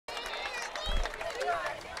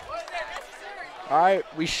All right,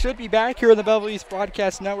 we should be back here on the Belleville East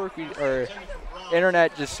Broadcast Network. Our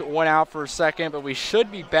internet just went out for a second, but we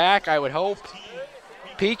should be back, I would hope.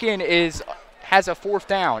 Pekin has a 4th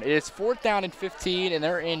down. It is 4th down and 15, and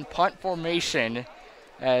they're in punt formation.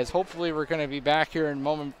 As hopefully we're going to be back here in a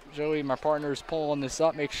moment. Joey, my partner, is pulling this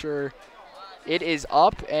up. Make sure it is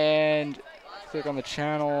up, and click on the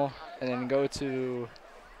channel, and then go to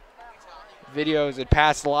videos and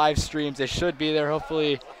past live streams. They should be there.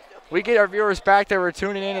 Hopefully we get our viewers back that were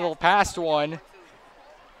tuning in to the past one.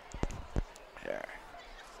 There.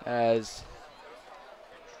 As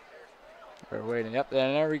we're waiting. Yep,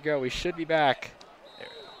 and there we go. We should be back.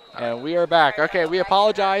 And we are back. Okay, we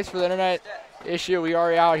apologize for the internet issue. We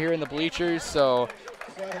are out here in the bleachers, so.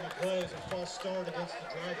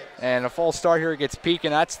 And a false start here against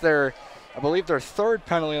Pekin. That's their, I believe, their 3rd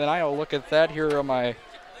penalty of the night. I'll look at that here on my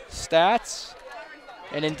stats.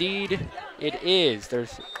 And indeed, it is their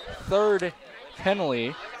 3rd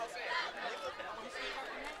penalty.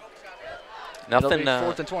 Nothing.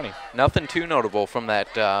 4th and 20. Nothing too notable from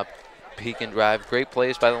that Pekin drive. Great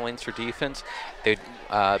plays by the Leinster defense.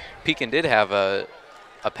 Pekin did have a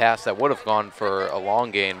pass that would have gone for a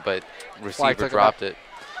long gain, but receiver dropped it.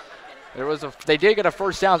 They did get a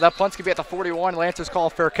 1st down. That punt's going to be at the 41. Lancers call a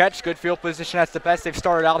fair catch. Good field position. That's the best they've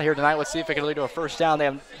started out here tonight. Let's see if it can lead to a 1st down. They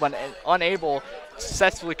have been unable to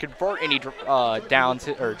successfully convert any downs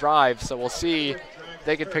or drives, so we'll see if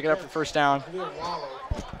they can pick it up for 1st down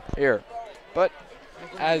here. But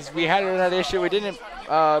as we had that issue, we didn't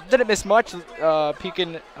miss much.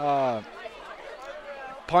 Pekin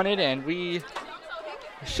punted, and we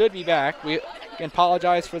should be back. We can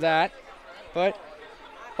apologize for that, but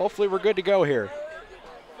hopefully we're good to go here.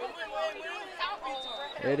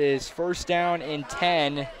 It is 1st down and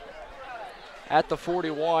 10 at the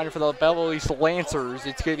 41 for the Belleville East Lancers.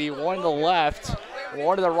 It's going to be one to the left,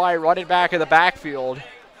 one to the right, running back in the backfield.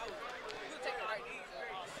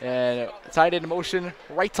 And tight end motion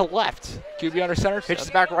right to left. QB under center, pitches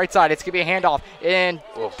back right side. It's going to be a handoff and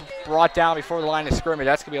brought down before the line of scrimmage.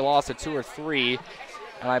 That's going to be a loss of 2 or 3.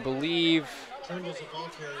 And I believe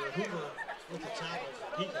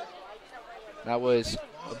that was,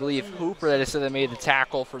 Hooper that said that made the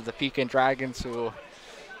tackle for the Pekin Dragons, or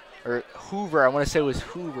Hoover, I want to say it was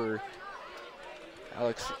Hoover.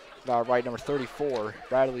 Alex, right, number 34,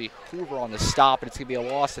 Bradley Hoover on the stop, and it's going to be a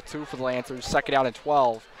loss of 2 for the Lancers, 2nd down and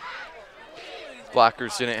 12.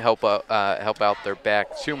 Blockers didn't help out their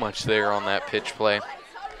back too much there on that pitch play.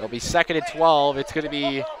 It'll be 2nd and 12. It's going to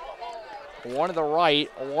be one to the right,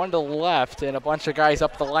 one to the left, and a bunch of guys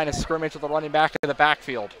up the line of scrimmage with the running back in the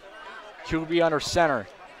backfield. QB under center.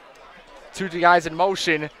 2 guys in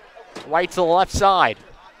motion, right to the left side.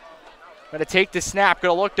 Going to take the snap,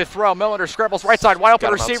 going to look to throw. Millender scribbles right side, wide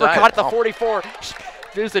open receiver, caught at the 44.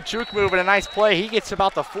 There's the juke move and a nice play. He gets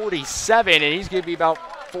about the 47, and he's going to be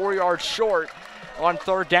about 4 yards short on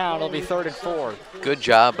 3rd down. It'll be 3rd and 4. Good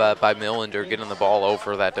job by Millender getting the ball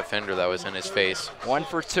over that defender that was in his face. 1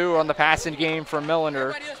 for 2 on the passing game for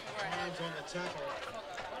Millender.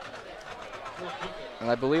 And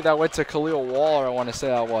I believe that went to Khalil Waller, I want to say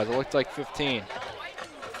that was. It looked like 15.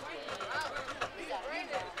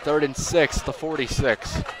 3rd and 6, the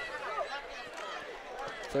 46.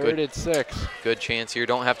 3rd and 6. Good chance here.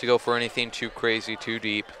 Don't have to go for anything too crazy, too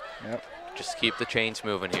deep. Yep. Just keep the chains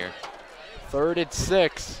moving here. 3rd and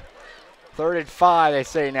 6. 3rd and 5, they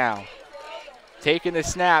say now. Taking the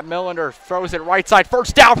snap, Millender throws it right side.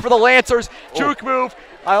 1st down for the Lancers. Juke move.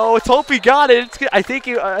 Let's hope he got it. I think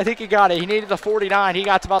he got it. He needed the 49. He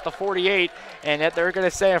got to about the 48, and they're going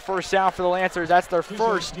to say a 1st down for the Lancers. That's their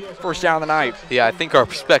first down of the night. Yeah, I think our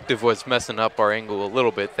perspective was messing up our angle a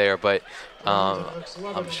little bit there, but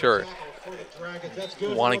I'm sure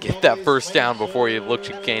you want to get that 1st down before you look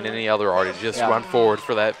to gain any other yardage. Just run forward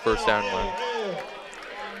for that 1st down run.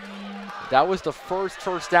 That was the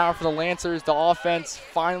first down for the Lancers. The offense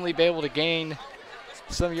finally be able to gain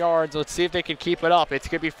some yards. Let's see if they can keep it up. It's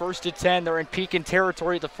going to be 1st and 10. They're in Pekin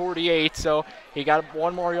territory at the 48, so he got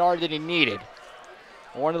 1 more yard than he needed.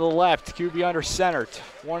 1 to the left, QB under center.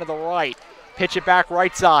 1 to the right. Pitch it back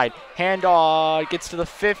right side. Handoff gets to the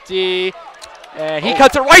 50. And he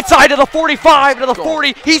cuts it right side to the 45, to the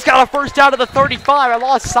 40. He's got a 1st down to the 35. I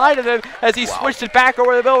lost sight of him as he switched it back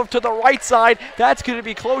over the middle to the right side. That's going to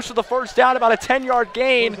be close to the 1st down, about a 10-yard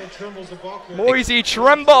gain. Moisey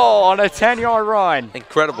Trimble on a 10-yard run.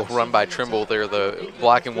 Incredible run by Trimble there. The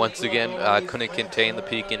blocking once again couldn't contain the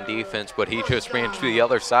Pekin defense, but he just ran to the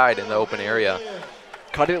other side in the open area.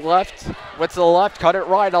 Cut it left, went to the left, cut it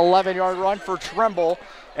right, 11-yard run for Trimble.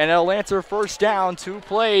 And a Lancer first down, 2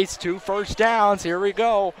 plays, 2 first downs. Here we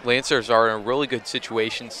go. Lancers are in a really good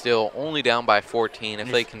situation still, only down by 14. If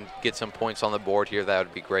they can get some points on the board here, that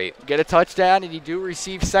would be great. Get a touchdown, and you do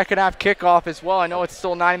receive second half kickoff as well. I know it's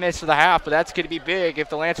still 9 minutes to the half, but that's going to be big if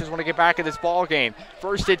the Lancers want to get back in this ball game.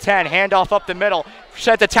 First and 10, handoff up the middle.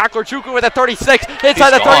 Set the tackler, Chuku with a 36,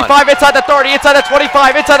 inside the 35, inside the 30, inside the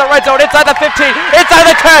 25, inside the red zone, inside the 15, inside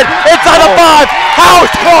the 10, inside the 5.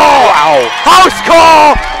 House call! Wow. House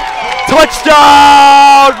call!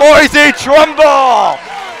 Touchdown, Moisey Trumbull!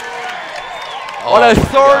 On a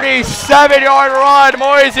 37-yard run,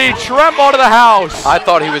 Moisey Trumbull to the house. I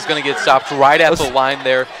thought he was going to get stopped right at the line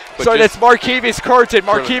there. But so that's Markevis Curtin.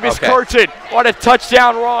 Markevis Curtin on a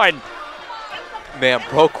touchdown run. Man,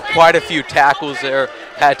 broke quite a few tackles there.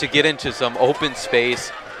 Had to get into some open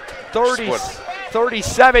space.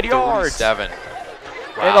 37 yards. 37.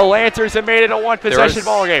 Wow. And the Lancers have made it a one-possession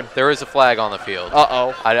ball game. There is a flag on the field.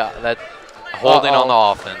 Uh-oh. That holding on the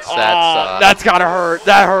offense. That's got to hurt.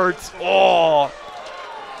 That hurts. Oh.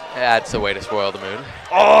 That's the way to spoil the mood.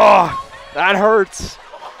 Oh, that hurts.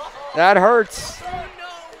 That hurts.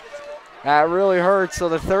 That really hurts. So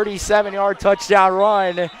the 37-yard touchdown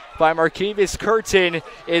run by Markevis Curtin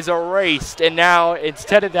is erased. And now,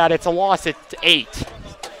 instead of that, it's a loss at 8.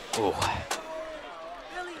 Ooh.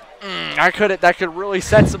 That could really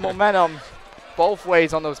set some momentum both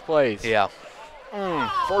ways on those plays. Yeah.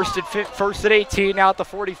 First at 18, now at the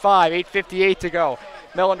 45, 8:58 to go.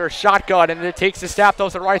 Millender shotgun, and it takes the snap,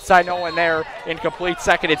 throws to the right side, no one there. Incomplete,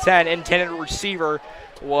 second and 10. Intended receiver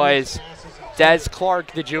was Des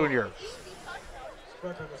Clark, the junior.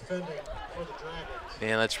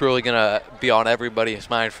 Man, that's really going to be on everybody's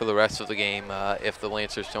mind for the rest of the game if the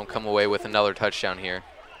Lancers don't come away with another touchdown here.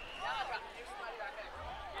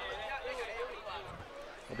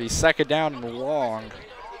 It'll be second down and long.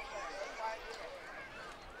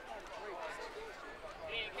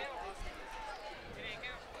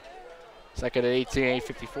 Second at 18,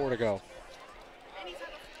 8:54 to go.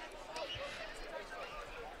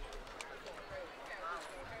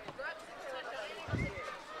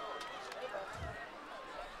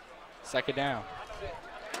 Second down.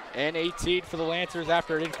 And 18 for the Lancers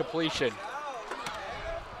after an incompletion.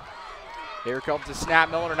 Here comes the snap.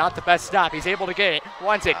 Miller, not the best snap. He's able to get it.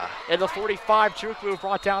 Runs it. In the 45, Chukwu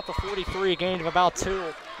brought down to 43, a gain of about 2.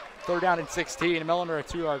 Third down and 16. Miller a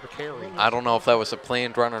 2-yard carry. I don't know if that was a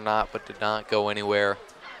planned run or not, but did not go anywhere.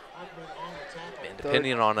 And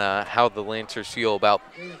depending on how the Lancers feel about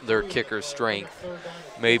their kicker's strength,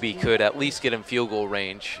 maybe could at least get in field goal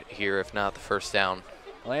range here, if not the first down.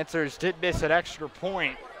 Lancers did miss an extra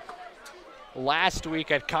point last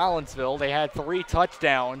week at Collinsville. They had 3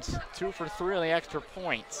 touchdowns, 2 for 3 on the extra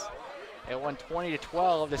points. They won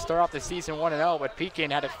 20-12 to start off the season 1-0, but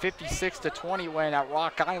Pekin had a 56-20 win at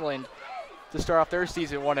Rock Island to start off their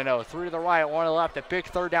season 1-0. 3 to the right, 1 to the left, a big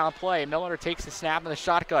third down play. Millender takes the snap in the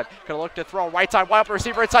shotgun. Gonna look to throw, right side, wide open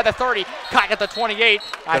receiver inside the 30. Caught at the 28.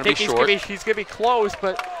 I think he's gonna be close,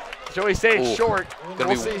 but Joey saying short.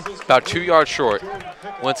 Gonna be about 2 yards short.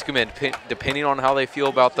 Once come in, depending on how they feel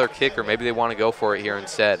about their kicker, maybe they want to go for it here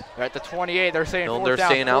instead. They're at the 28, they're saying they're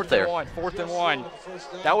staying out there. Fourth and one.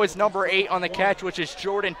 That was number 8 on the catch, which is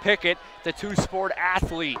Jordan Pickett, the 2-sport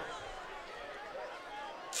athlete.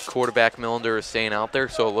 Quarterback Millender is staying out there,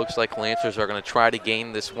 so it looks like Lancers are going to try to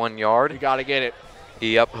gain this 1 yard. You got to get it.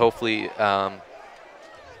 Yep, hopefully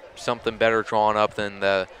something better drawn up than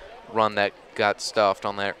the run that got stuffed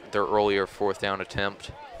on their earlier 4th down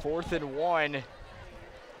attempt. 4th and 1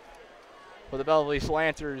 for the Belleville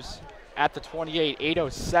Lancers at the 28,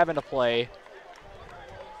 8:07 to play.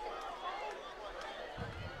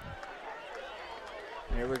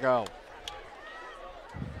 Here we go.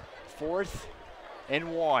 4th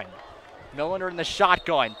and 1. Millender in the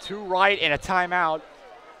shotgun, 2 right and a timeout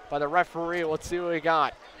by the referee. Let's see what we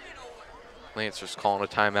got. Lancers calling a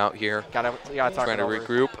timeout here. Gotta talk trying to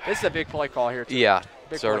regroup. This is a big play call here, too. Yeah,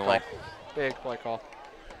 big certainly. Big play call.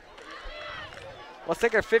 Let's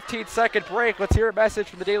take a 15-second break. Let's hear a message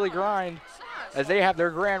from the Daily Grind as they have their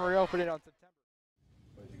grand reopening on September.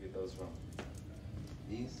 Where'd you get those from?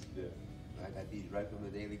 These? Yeah. I got these right from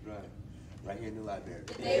the Daily Grind, right here in the library.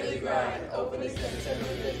 The Daily Grind, opening September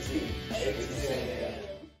 15th, 8 to 10 a.m.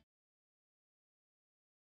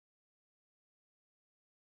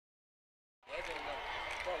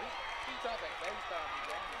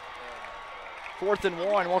 4th and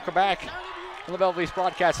 1. Welcome back on the Belleville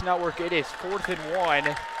Broadcast Network. It is 4th and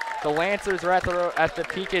 1. The Lancers are at the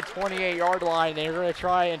Pekin 28-yard line. They're going to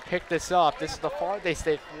try and pick this up. This is the farthest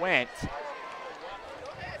they've went.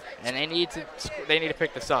 And they need to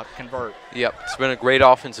pick this up, convert. Yep, it's been a great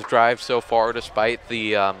offensive drive so far, despite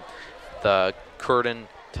the Curtin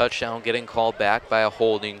touchdown getting called back by a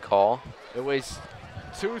holding call. It was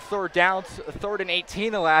 2 third downs, 3rd and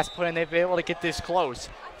 18 the last play, and they've been able to get this close.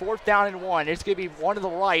 4th down and 1. It's going to be one to the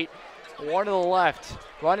right, one to the left.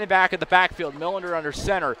 Running back in the backfield. Millender under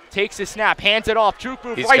center. Takes the snap, hands it off. Juke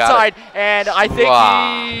move right side, and I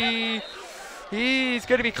think he's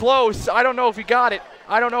going to be close. I don't know if he got it.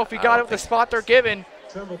 I don't know if he got it with the spot they're giving.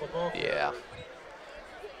 Yeah.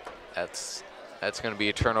 That's going to be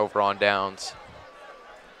a turnover on downs.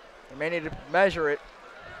 They may need to measure it.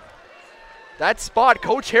 That spot,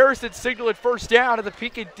 Coach Harrison signaled it first down, and the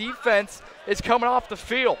Pekin defense is coming off the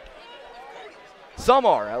field. Some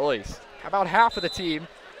are, at least. About half of the team.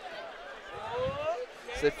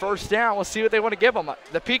 It's at first down. We'll see what they want to give them.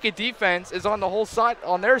 The Pekin defense is on the whole side,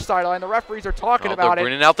 on their sideline. The referees are talking about it. They're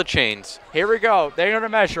bringing out the chains. Here we go. They're going to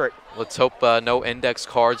measure it. Let's hope no index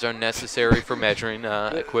cards are necessary for measuring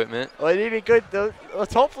equipment. Well, they need a good.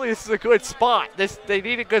 Hopefully, this is a good spot. They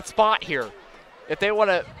need a good spot here, if they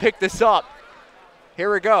want to pick this up.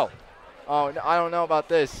 Here we go. Oh, I don't know about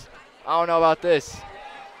this. I don't know about this.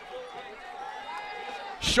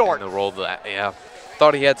 Short. And the roll that, yeah.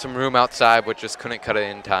 Thought he had some room outside, but just couldn't cut it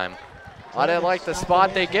in time. I didn't like the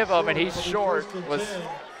spot they give him, and he's short. Was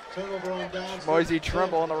Moisey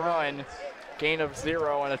Trimble on the run. Gain of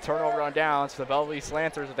 0 and a turnover on downs for the Belleville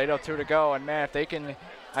Lancers. They know 2 to go, and man, if they can,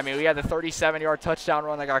 I mean, we had the 37-yard touchdown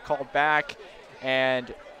run that got called back,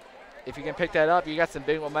 and if you can pick that up, you got some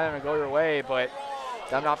big momentum and go your way, but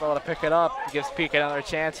them not being able to pick it up gives Pekin another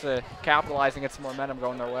chance to capitalize and get some momentum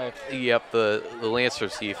going their way. Yep, the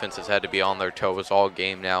Lancers defense has had to be on their toes all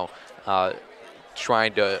game now,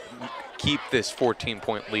 trying to keep this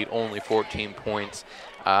 14-point lead, only 14 points.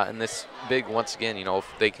 And this big, once again, you know, if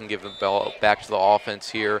they can give the ball back to the offense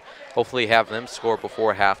here, hopefully have them score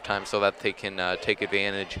before halftime so that they can take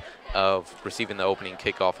advantage of receiving the opening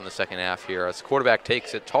kickoff in the second half here. As the quarterback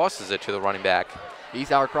takes it, tosses it to the running back.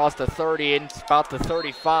 He's out across the 30 and about the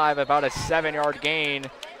 35, about a 7-yard gain.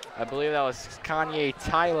 I believe that was Kanye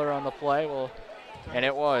Tyler on the play. Well, and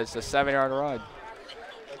it was a 7-yard run.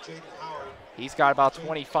 He's got about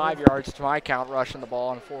 25 yards to my count rushing the ball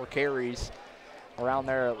on 4 carries. Around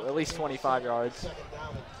there, at least 25 yards.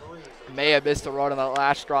 May have missed a run on that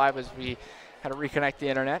last drive as we had to reconnect the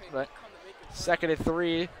internet, but 2nd and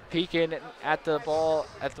 3, Pekin at the ball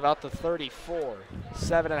at about the 34.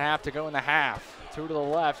 7.5 to go in the half. 2 to the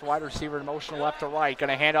left, wide receiver in motion left to right. Going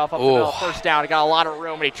to hand off up the middle, first down. He got a lot of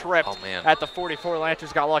room, and he tripped at the 44.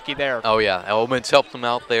 Lancers got lucky there. Oh, yeah, Elements helped them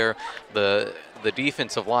out there. The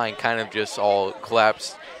defensive line kind of just all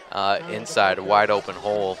collapsed inside a wide open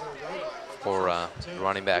hole for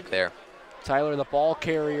running back there. Tyler, the ball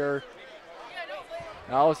carrier.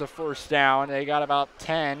 That was the first down. They got about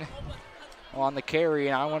 10 on the carry,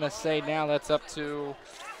 and I want to say now that's up to,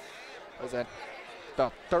 what was that,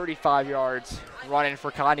 about 35 yards running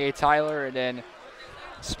for Kanye Tyler, and then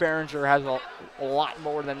Sperringer has a lot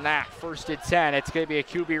more than that. 1st and 10. It's going to be a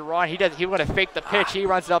QB run. He want to fake the pitch. He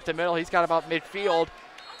runs it up the middle. He's got about midfield,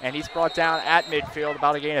 and he's brought down at midfield,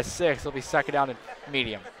 about a gain of 6. It'll be 2nd down and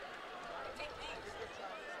medium.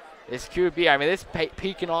 This QB, I mean, this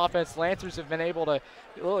Pekin offense, Lancers have been able to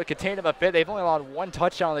really contain them a bit. They've only allowed 1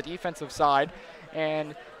 touchdown on the defensive side.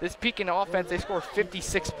 And this Pekin offense, they scored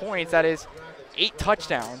 56 points. That is 8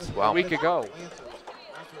 touchdowns a week ago.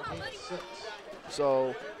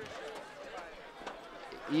 So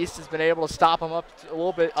East has been able to stop them up a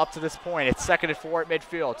little bit up to this point. It's 2nd and 4 at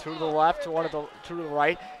midfield. 2 to the left, 2 to the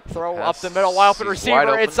right. Throw up the middle, wide open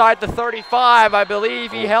receiver inside the 35. I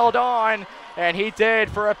believe he held on. And he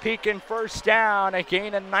did for a Pekin first down, a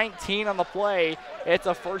gain of 19 on the play. It's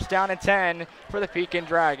a 1st down and 10 for the Pekin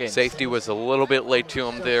Dragons. Safety was a little bit late to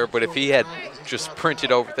him there, but if he had just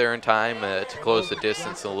printed over there in time to close the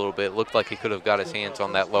distance a little bit, looked like he could have got his hands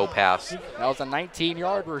on that low pass. That was a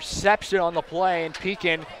 19-yard reception on the play, and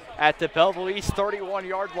Pekin at the Belleville East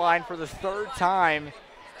 31-yard line for the 3rd time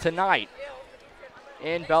tonight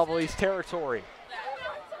in Belleville East territory.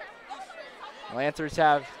 Lancers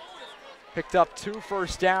have picked up 2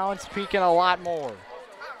 first downs, Pekin a lot more.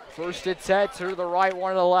 1st and 10, 2 to the right,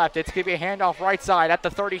 1 to the left. It's going to be a handoff right side at the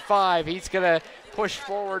 35. He's going to push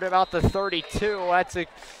forward about the 32.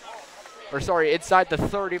 Inside the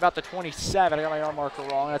 30, about the 27. I got my arm marker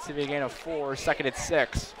wrong. That's going to be a gain of 4, 2nd and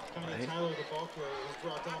 6.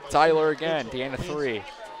 Tyler again, gain of 3.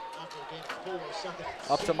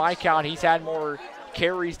 Up to my count, he's had more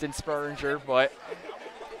carries than Sperringer, but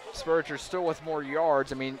Sperringer still with more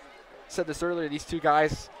yards. I mean, said this earlier, these 2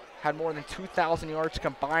 guys had more than 2,000 yards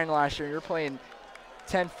combined last year. You're playing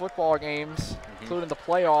 10 football games, including the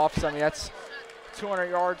playoffs. I mean, that's 200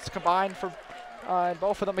 yards combined for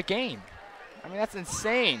both of them a game. I mean, that's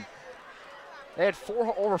insane. They had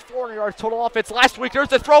over 400 yards total offense last week. There's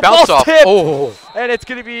the throw, ball tipped, and it's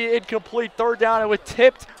going to be incomplete. Third down, and with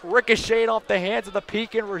tipped, ricocheted off the hands of the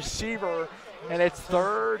Pekin receiver, and it's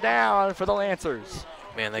third down for the Lancers.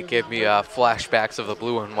 Man, that gave me flashbacks of the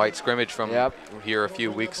blue and white scrimmage from here a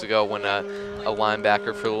few weeks ago when a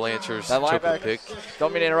linebacker for the Lancers took a pick.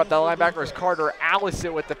 Don't mean to interrupt. That linebacker is Carter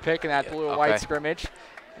Allison with the pick in that blue and white scrimmage.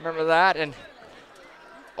 Remember that? And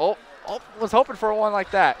was hoping for one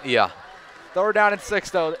like that. Yeah. Third down and 6,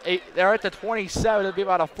 though. They're at the 27. It'll be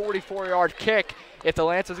about a 44-yard kick if the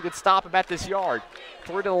Lancers could stop him at this yard.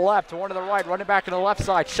 3 to the left, 1 to the right, running back to the left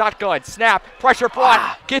side. Shotgun, snap, pressure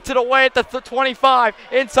block. Gets it away at the 25,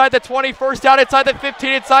 inside the 20, first down, inside the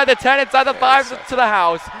 15, inside the 10, inside the 5 to the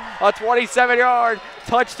house. A 27-yard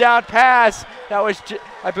touchdown pass. That was,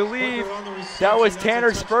 I believe, that was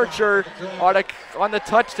Tanner Spurcher on the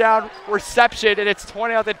touchdown reception, and it's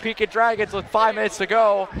 20-0 Pekin Dragons with 5 minutes to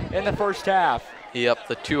go in the first half. Yep,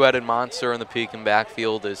 the two-headed monster in the Pekin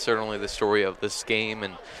backfield is certainly the story of this game,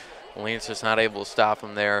 and Lancers not able to stop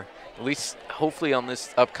them there. At least, hopefully, on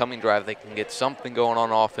this upcoming drive, they can get something going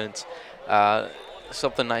on offense,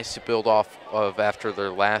 something nice to build off of after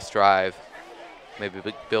their last drive. Maybe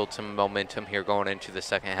build some momentum here going into the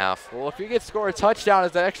second half. Well, if you get score a touchdown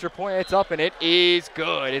as an extra point, it's up, and it is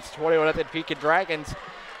good. It's 21-0 Pekin Dragons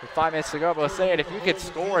with 5 minutes to go. But I was saying, if you could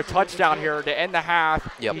score a touchdown here to end the half,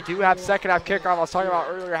 you do have second half kickoff. I was talking about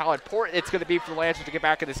earlier how important it's going to be for the Lancers to get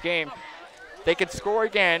back in this game. They can score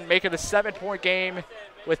again, make it a 7-point game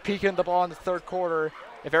with Pekin the ball in the third quarter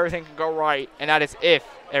if everything can go right, and that is if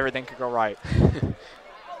everything can go right.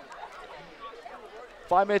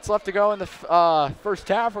 5 minutes left to go in the first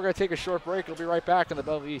half. We're going to take a short break. We'll be right back on the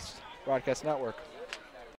Belleville East Broadcast Network.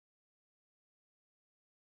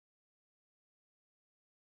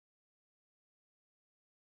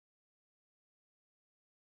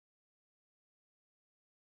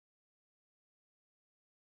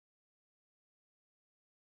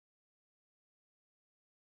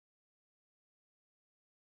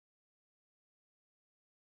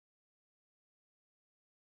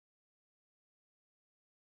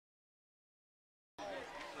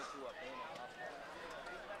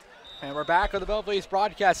 And we're back on the Belleville East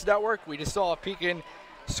Broadcast Network. We just saw Pekin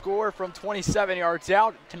score from 27 yards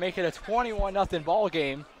out to make it a 21-0 ball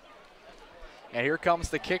game. And here comes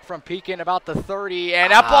the kick from Pekin about the 30,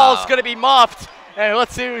 and that ball's going to be muffed. And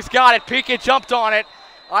let's see who's got it. Pekin jumped on it.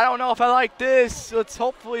 I don't know if I like this.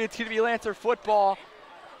 Hopefully it's going to be Lancer football.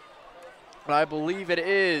 But I believe it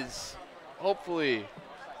is. Hopefully.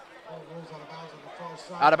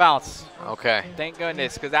 Out of bounds. Okay. Thank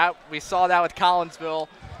goodness, because we saw that with Collinsville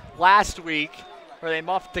last week where they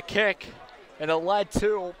muffed the kick, and it led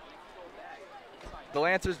to the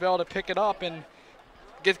Lancers be able to pick it up and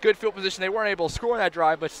get good field position. They weren't able to score on that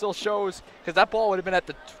drive, but still shows, because that ball would have been at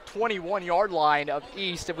the 21-yard line of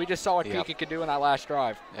East if we just saw what Pekin could do in that last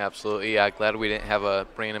drive. Absolutely. Yeah, glad we didn't have a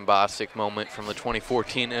Brandon Bostic moment from the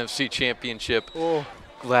 2014 NFC Championship. Oh.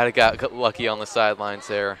 Glad it got lucky on the sidelines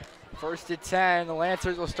there. First and 10, the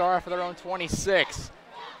Lancers will start for their own 26.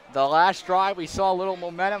 The last drive, we saw a little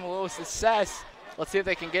momentum, a little success. Let's see if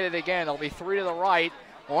they can get it again. It'll be 3 to the right,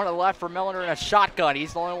 1 to the left for Milliner in a shotgun.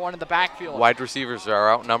 He's the only one in the backfield. Wide receivers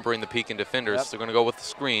are outnumbering the Pekin defenders. They're going to go with the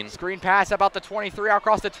screen. Screen pass about the 23, out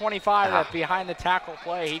across the 25, behind the tackle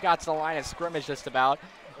play. He got to the line of scrimmage just about,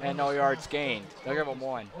 and no yards gained. They'll give him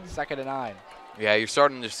 1. 2nd and 9. Yeah, you're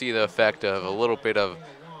starting to see the effect of a little bit of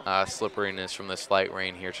slipperiness from this light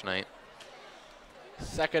rain here tonight.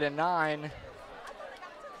 2nd and 9.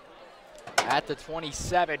 At the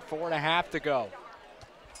 27, 4.5 to go.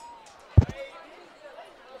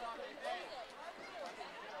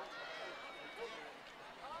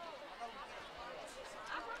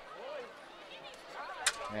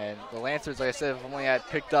 And the Lancers, like I said, have only had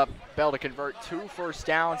picked up Bell to convert 2 first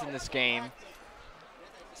downs in this game.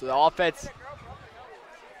 So the offense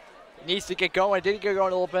needs to get going. It did get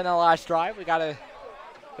going a little bit in the last drive. We got to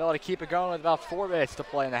be able to keep it going with about 4 minutes to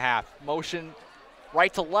play in the half. Motion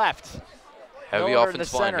right to left. Heavy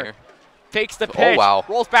offensive line here. Takes the pitch,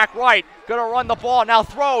 rolls back right, gonna run the ball, now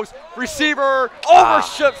throws, receiver,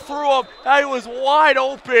 overshoot through him. That was wide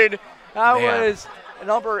open. That was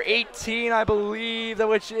number 18, I believe,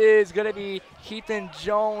 which is gonna be Keaton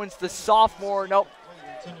Jones, the sophomore. Nope.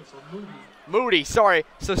 Moody, sorry.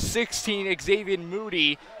 So 16, Xavier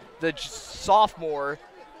Moody, the sophomore,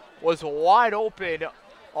 was wide open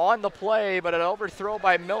on the play, but an overthrow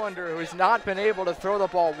by Millender, who's not been able to throw the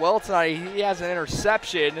ball well tonight. He has an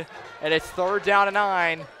interception, and it's 3rd down and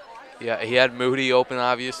 9. Yeah, he had Moody open,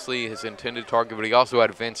 obviously, his intended target, but he also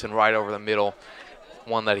had Vincent right over the middle,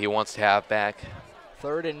 one that he wants to have back.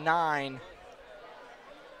 3rd and 9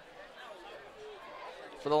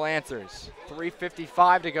 for the Lancers.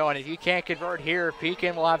 3:55 to go, and if you can't convert here,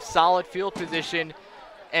 Pekin will have solid field position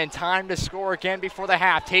and time to score again before the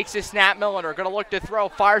half. Takes his snap, Millender, going to look to throw,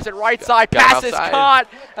 fires it right side, pass is caught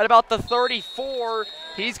at about the 34.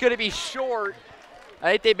 He's going to be short.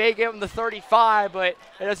 I think they may give him the 35, but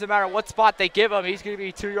it doesn't matter what spot they give him. He's going to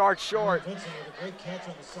be 2 yards short.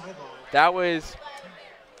 That was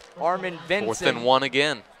Armin Vincent. 4th and 1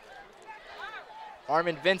 again.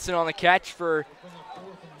 Armin Vincent on the catch for,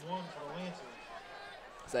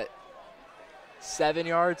 is that 7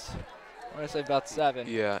 yards? I want to say about 7.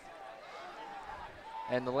 Yeah.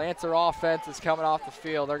 And the Lancer offense is coming off the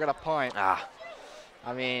field. They're going to punt. I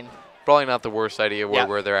mean, probably not the worst idea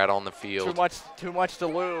where they're at on the field. Too much to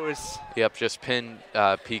lose. Yep, just pin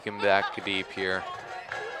Pekin back deep here.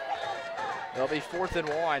 They'll be 4th and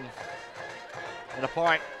 1. And a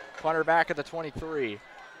punt. Punter back at the 23.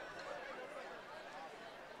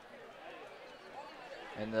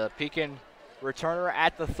 And the Pekin returner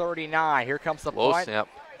at the 39. Here comes the Low punt. snap.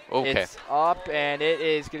 Okay. It's up, and it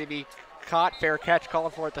is going to be caught. Fair catch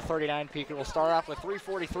called for at the 39. Pekin will start off with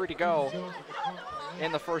 3:43 to go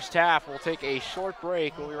in the first half. We'll take a short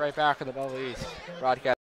break. We'll be right back on the Belleville East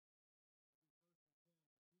broadcast.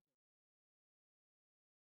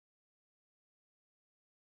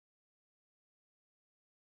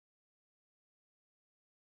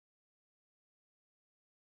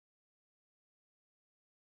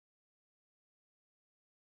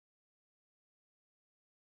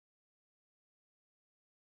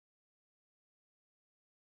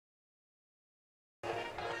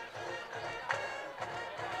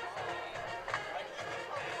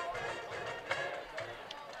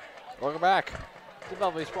 Welcome back to the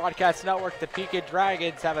Belleville East Broadcast Network. The Pekin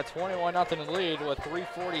Dragons have a 21-0 lead with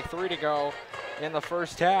 3:43 to go in the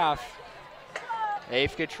first half.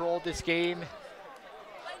 They've controlled this game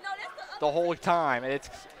the whole time. It's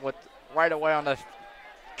right away on the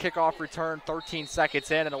kickoff return, 13 seconds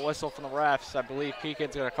in, and a whistle from the refs. I believe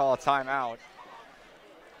Pekin's going to call a timeout.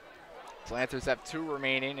 So Lancers have 2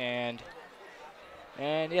 remaining, and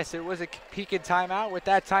yes, it was a Pekin timeout. With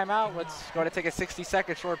that timeout, let's go to take a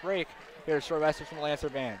 60-second short break. Here's a short message from the Lancer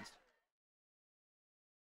bands.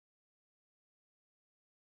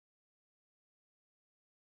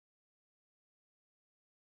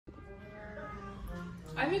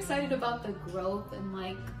 I'm excited about the growth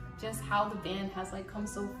and just how the band has come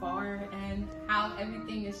so far and how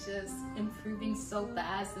everything is just improving so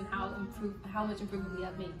fast and how much improvement we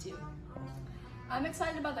have made too. I'm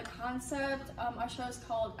excited about the concept. Our show is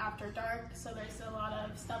called After Dark, so there's a lot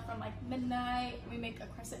of stuff from midnight. We make a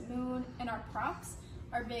crescent moon, and our props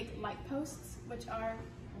are big light posts, which are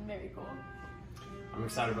very cool. I'm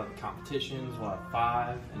excited about the competitions. We'll have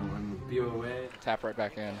 5, and we'll be away. Tap right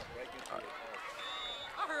back in.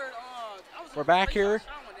 We're back here.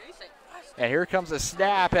 And here comes a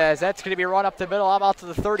snap as that's going to be run up the middle. I'm out to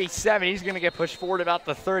the 37. He's going to get pushed forward about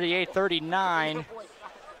the 38, 39.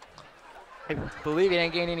 I believe he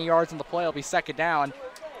didn't gain any yards in the play. It'll be 2nd down.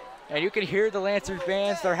 And you can hear the Lancers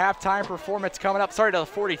bands, their halftime performance coming up. Sorry to the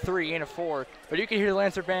 43, ain't a 4. But you can hear the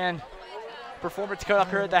Lancer band performance coming up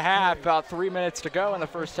here at the half. About 3 minutes to go in the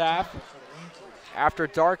first half. After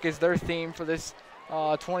Dark is their theme for this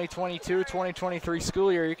 2022-2023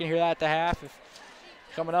 school year. You can hear that at the half.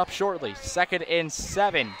 Coming up shortly. 2nd and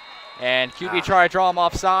 7. And QB try to draw him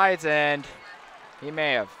off sides, and he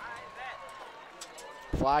may have.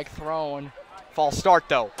 Flag thrown. False start,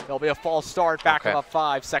 though. There'll be a false start. Back up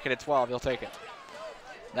 5. 2nd and 12. He'll take it.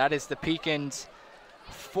 That is the Pekin's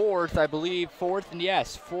 4th, I believe. 4th, and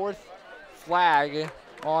yes, 4th flag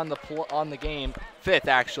on the game. 5th,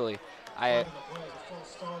 actually.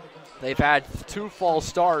 They've had 2 false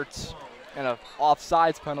starts and an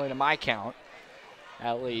offsides penalty to my count,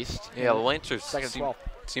 at least. Yeah, the Lancers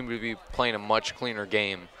seem to be playing a much cleaner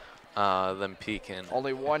game than Pekin.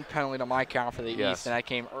 Only 1 penalty to my count for the East, and that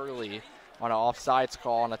came early on an offsides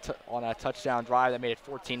call on a touchdown drive that made it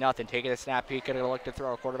 14-0. Taking a snap, Pekin going to look to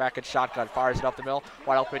throw. Quarterback in shotgun, fires it up the middle.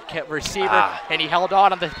 Wide open receiver, and he held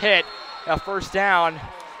on the hit. A 1st down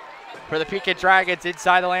for the Pekin Dragons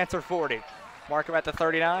inside the Lancer 40. Mark him at the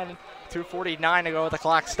 39. 2:49 to go with the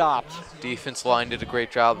clock stopped. Defense line did a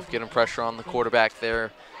great job of getting pressure on the quarterback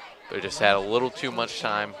there, but just had a little too much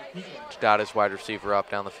time to dot his wide receiver up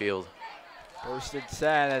down the field. 1st and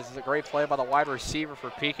 10. This is a great play by the wide receiver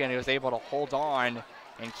for Pekin. He was able to hold on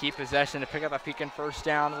and keep possession to pick up a Pekin first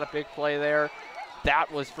down and a big play there.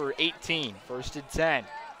 That was for 18, 1st and 10.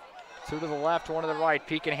 2 to the left, 1 to the right.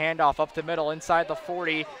 Pekin handoff up the middle inside the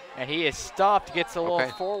 40, and he is stopped. Gets a little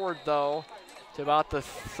forward, though, to about the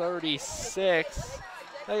 36.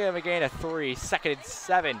 They're going to gain a 3, 2nd and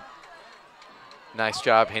 7. Nice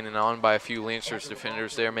job hanging on by a few Lancers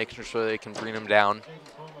defenders there, making sure they can bring him down.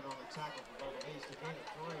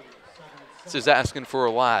 This is asking for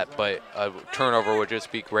a lot, but a turnover would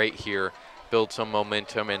just be great here. Build some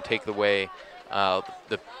momentum and take away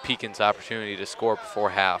the Pekin's opportunity to score before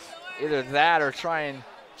half. Either that or try and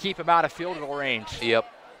keep him out of field goal range. Yep.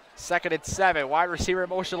 2nd and 7. Wide receiver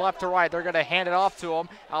motion left to right. They're going to hand it off to him.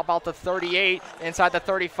 How about the 38, inside the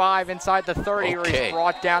 35, inside the 30, where he's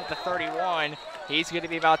brought down at the 31. He's going to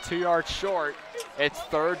be about 2 yards short. It's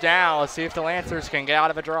 3rd down. Let's see if the Lancers can get out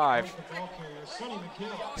of a drive.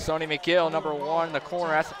 Sonny McGill, number 1 in the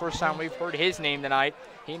corner. That's the first time we've heard his name tonight.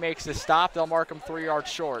 He makes the stop. They'll mark him 3 yards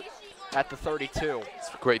short at the 32. It's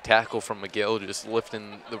a great tackle from McGill, just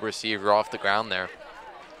lifting the receiver off the ground there.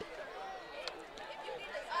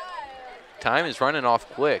 Time is running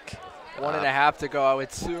off quick. 1.5 to go. I would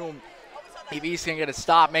assume if he's going to get a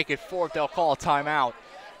stop, make it 4th, they'll call a timeout.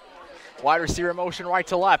 Wide receiver motion right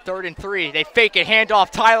to left, 3rd and 3. They fake it,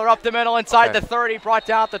 handoff. Tyler up the middle inside the 30, brought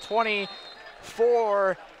down at the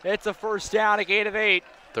 24. It's a first down, a gain of 8.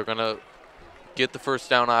 They're going to get the first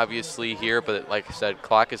down, obviously, here, but like I said,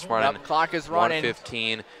 clock is running. Yep, clock is running.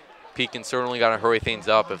 1:15. Pekin certainly got to hurry things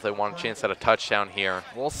up if they want a chance at a touchdown here.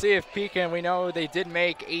 We'll see if Pekin, we know they did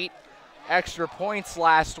make 8 extra points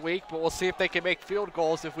last week, but we'll see if they can make field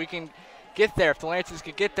goals if we can get there, if the Lancers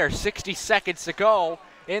can get there. 60 seconds to go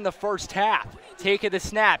in the first half. Taking the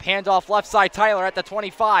snap, handoff left side, Tyler at the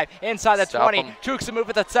 25, inside the 20, Chooks a move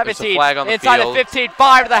at the 17, inside the 15,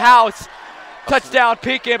 5 to the house. Touchdown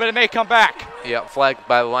Pekin, but it may come back. Yeah, flagged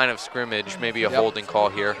by the line of scrimmage, maybe a holding call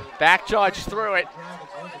here. Back judge threw it.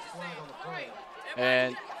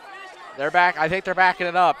 And they're back, I think they're backing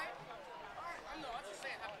it up.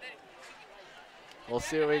 We'll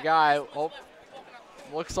see what we got. Oh,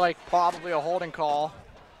 looks like probably a holding call.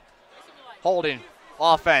 Holding.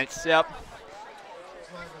 Offense, yep.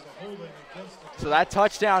 So that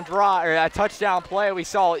touchdown draw, or that touchdown play, we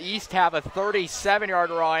saw East have a 37-yard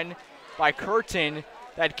run by Curtin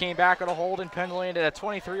that came back on a holding penalty into a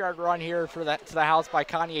 23-yard run here for that to the house by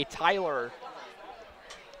Kanye Tyler.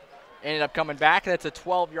 Ended up coming back. That's a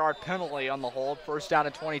 12-yard penalty on the hold. First down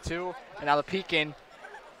and 22. And now the Pekin,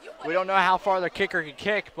 we don't know how far their kicker can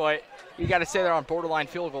kick, but you got to say they're on borderline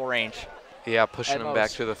field goal range. Yeah, pushing them back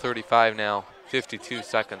to the 35 now. 52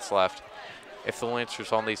 seconds left. If the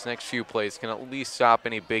Lancers on these next few plays can at least stop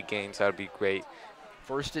any big gains, that would be great.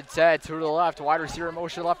 1st and 10, 2 to the left. Wide receiver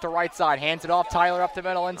motion left to right side. Hands it off. Tyler up the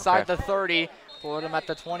middle inside the 30. Put him at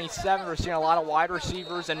the 27. We're seeing a lot of wide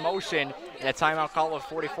receivers in motion. And a timeout call of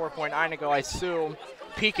 44.9 to go. I assume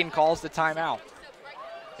Pekin calls the timeout.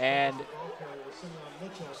 And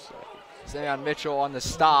Simeon Mitchell on the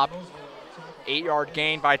stop. 8-yard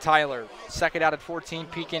gain by Tyler. 2nd out at 14.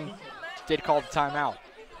 Pekin did call the timeout.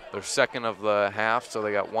 They're 2nd of the half, so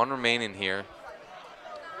they got 1 remaining here.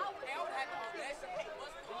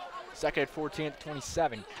 2nd at 14 at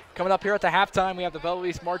 27. Coming up here at the halftime, we have the Belleville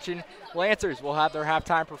East Marching Lancers. We'll have their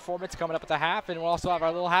halftime performance coming up at the half, and we'll also have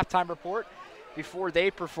our little halftime report before they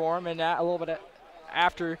perform, and a little bit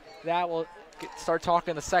after that, we'll start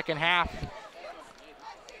talking the second half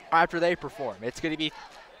after they perform. It's going to be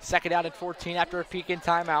 2nd out at 14 after a Pekin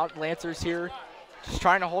timeout. Lancers here just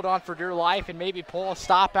trying to hold on for dear life and maybe pull a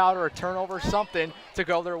stop out or a turnover, something to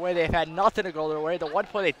go their way. They've had nothing to go their way. The one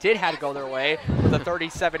play they did have to go their way was a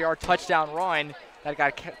 37-yard touchdown run that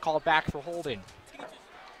got called back for holding.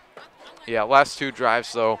 Yeah, last 2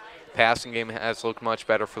 drives, though, passing game has looked much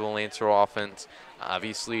better for the Lancer offense.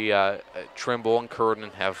 Obviously, Trimble and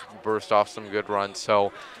Curtin have burst off some good runs.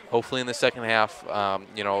 So hopefully in the second half,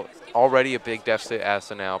 you know, already a big deficit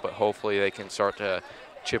as of now, but hopefully they can start to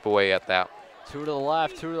chip away at that. 2 to the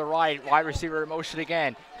left, 2 to the right. Wide receiver in motion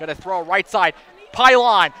again. Going to throw right side.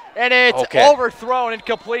 Pylon. And it's overthrown.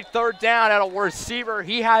 Incomplete 3rd down at a receiver.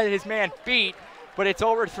 He had his man beat, but it's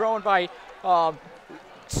overthrown by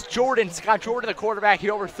Jordan. Scott Jordan, the quarterback. He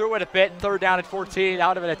overthrew it a bit. 3rd down at 14.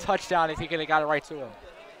 Out of it a touchdown if he could have got it right to him.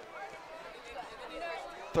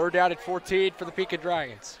 3rd down at 14 for the Pekin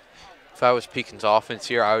Dragons. If I was Pekin's offense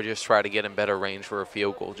here, I would just try to get in better range for a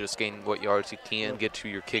field goal. Just gain what yards you can, get to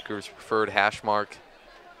your kicker's preferred hash mark.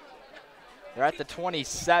 They're at the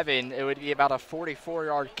 27. It would be about a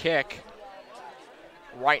 44-yard kick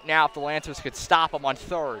right now if the Lancers could stop them on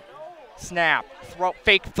 3rd. snap, throw,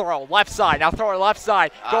 fake throw, left side. Now throw it left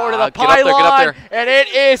side. Go to the Get up pylon, there. and it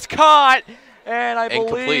is caught. And I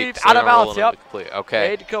Incomplete. believe So out of they're bounds. rolling Yep. incomplete.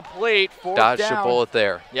 Okay. Incomplete. Fourth Dodged down. a bullet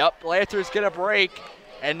there. Yep. Lancers get a break,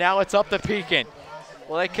 and now it's up to Pekin.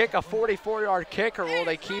 Will they kick a 44-yard kick, or will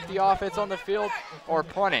they keep the offense on the field or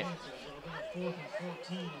punt it?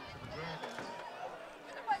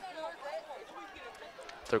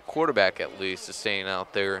 Their quarterback, at least, is staying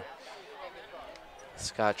out there.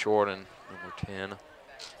 Scott Jordan, number 10.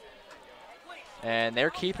 And they're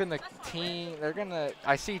keeping the team. They're gonna.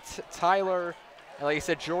 I see Tyler, and like you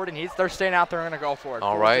said, Jordan. They're staying out there. And gonna go for it.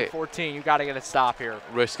 All right. 14. You got to get a stop here.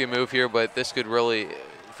 Risky move here, but this could really,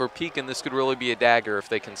 for Pekin, this could really be a dagger if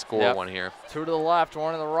they can score one here. 2 to the left,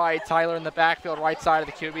 1 to the right. Tyler in the backfield, right side of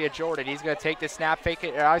the QB of Jordan. He's going to take the snap, fake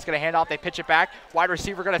it. He's going to hand off. They pitch it back. Wide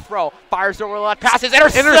receiver going to throw. Fires over the left. Passes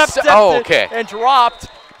intercepted. Oh, okay. And dropped.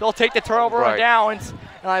 They'll take the turnover on Right. downs.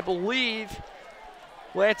 And I believe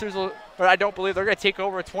Lancers will, or I don't believe they're going to take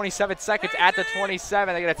over 27 seconds at the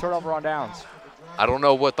 27. They get a turnover on downs. I don't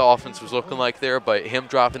know what the offense was looking like there, but him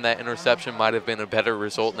dropping that interception might have been a better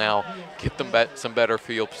result now. Get them some better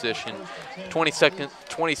field position.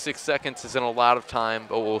 26 seconds isn't a lot of time,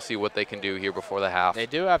 but we'll see what they can do here before the half. They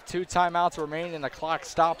do have 2 timeouts remaining, and the clock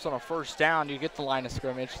stops on a first down. You get the line of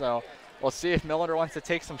scrimmage, so we'll see if Millender wants to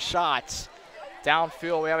take some shots.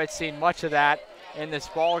 Downfield, we haven't seen much of that in this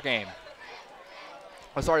ball game.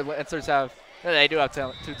 Oh, sorry, Lancers have, they do have 2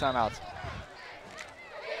 timeouts.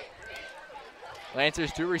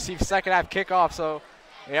 Lancers do receive second half kickoff, so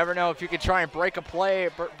you never know if you could try and break a play,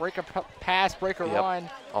 break a pass, break a run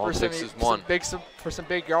All for it takes is one. for some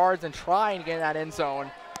big yards and try and get in that end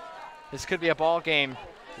zone. This could be a ball game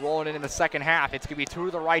rolling in the second half. It's going to be 2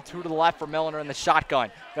 to the right, 2 to the left for Millender in the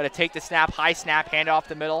shotgun. Got to take the snap, high snap, hand off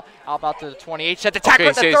the middle, out about to the 28. Set the tackle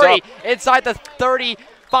at the 30, inside the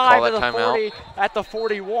 35 to the 40, at the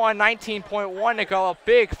 41, 19.1 to go. A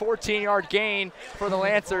big 14-yard gain for the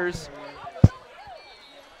Lancers.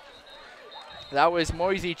 That was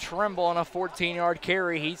Moisey Trimble on a 14-yard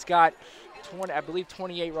carry. He's got 20, I believe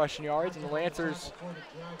 28 rushing yards, and the Lancers.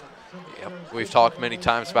 Yep. We've talked many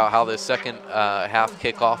times about how this second half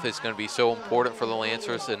kickoff is going to be so important for the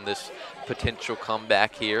Lancers and this potential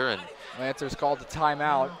comeback here. And Lancers called the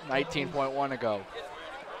timeout, 19.1 to go.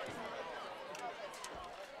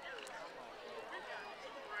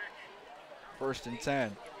 First and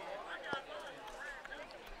 10.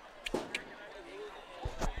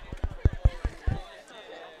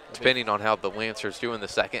 depending on how the Lancers do in the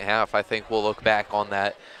second half, I think we'll look back on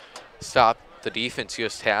that stop the defense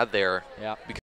just had there. Yeah.